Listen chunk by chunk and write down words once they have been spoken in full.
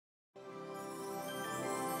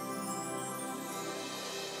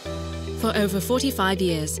For over 45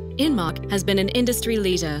 years, Inmark has been an industry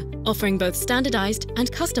leader, offering both standardized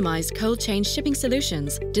and customized cold chain shipping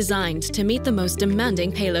solutions designed to meet the most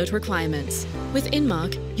demanding payload requirements. With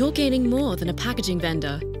Inmark, you're gaining more than a packaging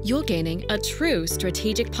vendor. You're gaining a true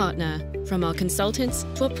strategic partner. From our consultants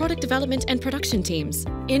to our product development and production teams,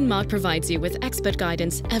 Inmark provides you with expert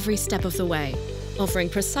guidance every step of the way, offering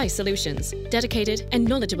precise solutions, dedicated and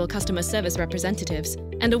knowledgeable customer service representatives,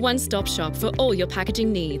 and a one-stop shop for all your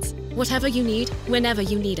packaging needs. Whatever you need, whenever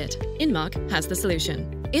you need it, Inmark has the solution.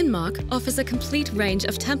 Inmark offers a complete range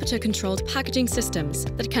of temperature-controlled packaging systems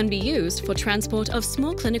that can be used for transport of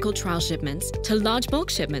small clinical trial shipments to large bulk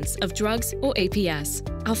shipments of drugs or APS.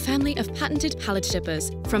 Our family of patented pallet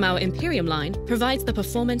shippers from our Imperium line provides the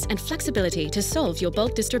performance and flexibility to solve your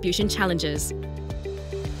bulk distribution challenges.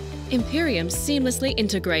 Imperium seamlessly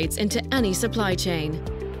integrates into any supply chain,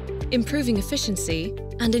 improving efficiency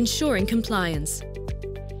and ensuring compliance.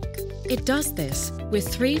 It does this with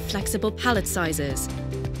 3 flexible pallet sizes,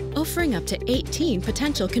 offering up to 18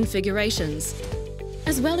 potential configurations,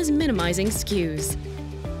 as well as minimizing SKUs.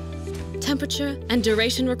 Temperature and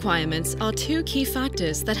duration requirements are 2 key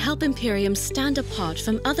factors that help Imperium stand apart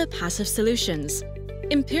from other passive solutions.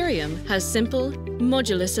 Imperium has simple,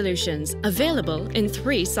 modular solutions available in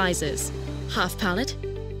 3 sizes: half pallet,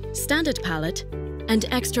 standard pallet, and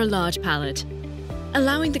extra large pallet,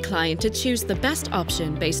 allowing the client to choose the best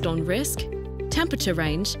option based on risk, temperature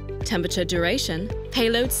range, temperature duration,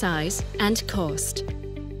 payload size, and cost.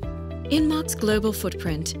 Inmark's global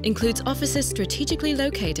footprint includes offices strategically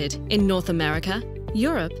located in North America,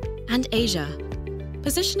 Europe, and Asia,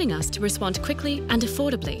 positioning us to respond quickly and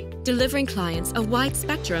affordably, delivering clients a wide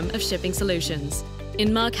spectrum of shipping solutions.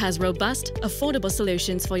 Inmark has robust, affordable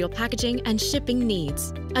solutions for your packaging and shipping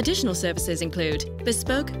needs. Additional services include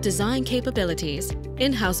bespoke design capabilities,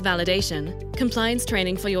 in-house validation, compliance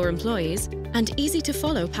training for your employees, and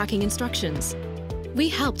easy-to-follow packing instructions. We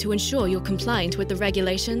help to ensure you're compliant with the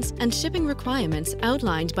regulations and shipping requirements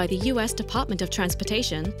outlined by the US Department of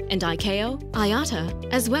Transportation and ICAO,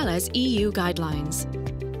 IATA, as well as EU guidelines.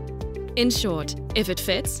 In short, if it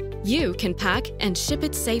fits, you can pack and ship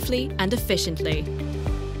it safely and efficiently.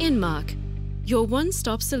 Inmark, your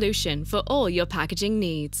one-stop solution for all your packaging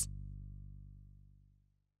needs.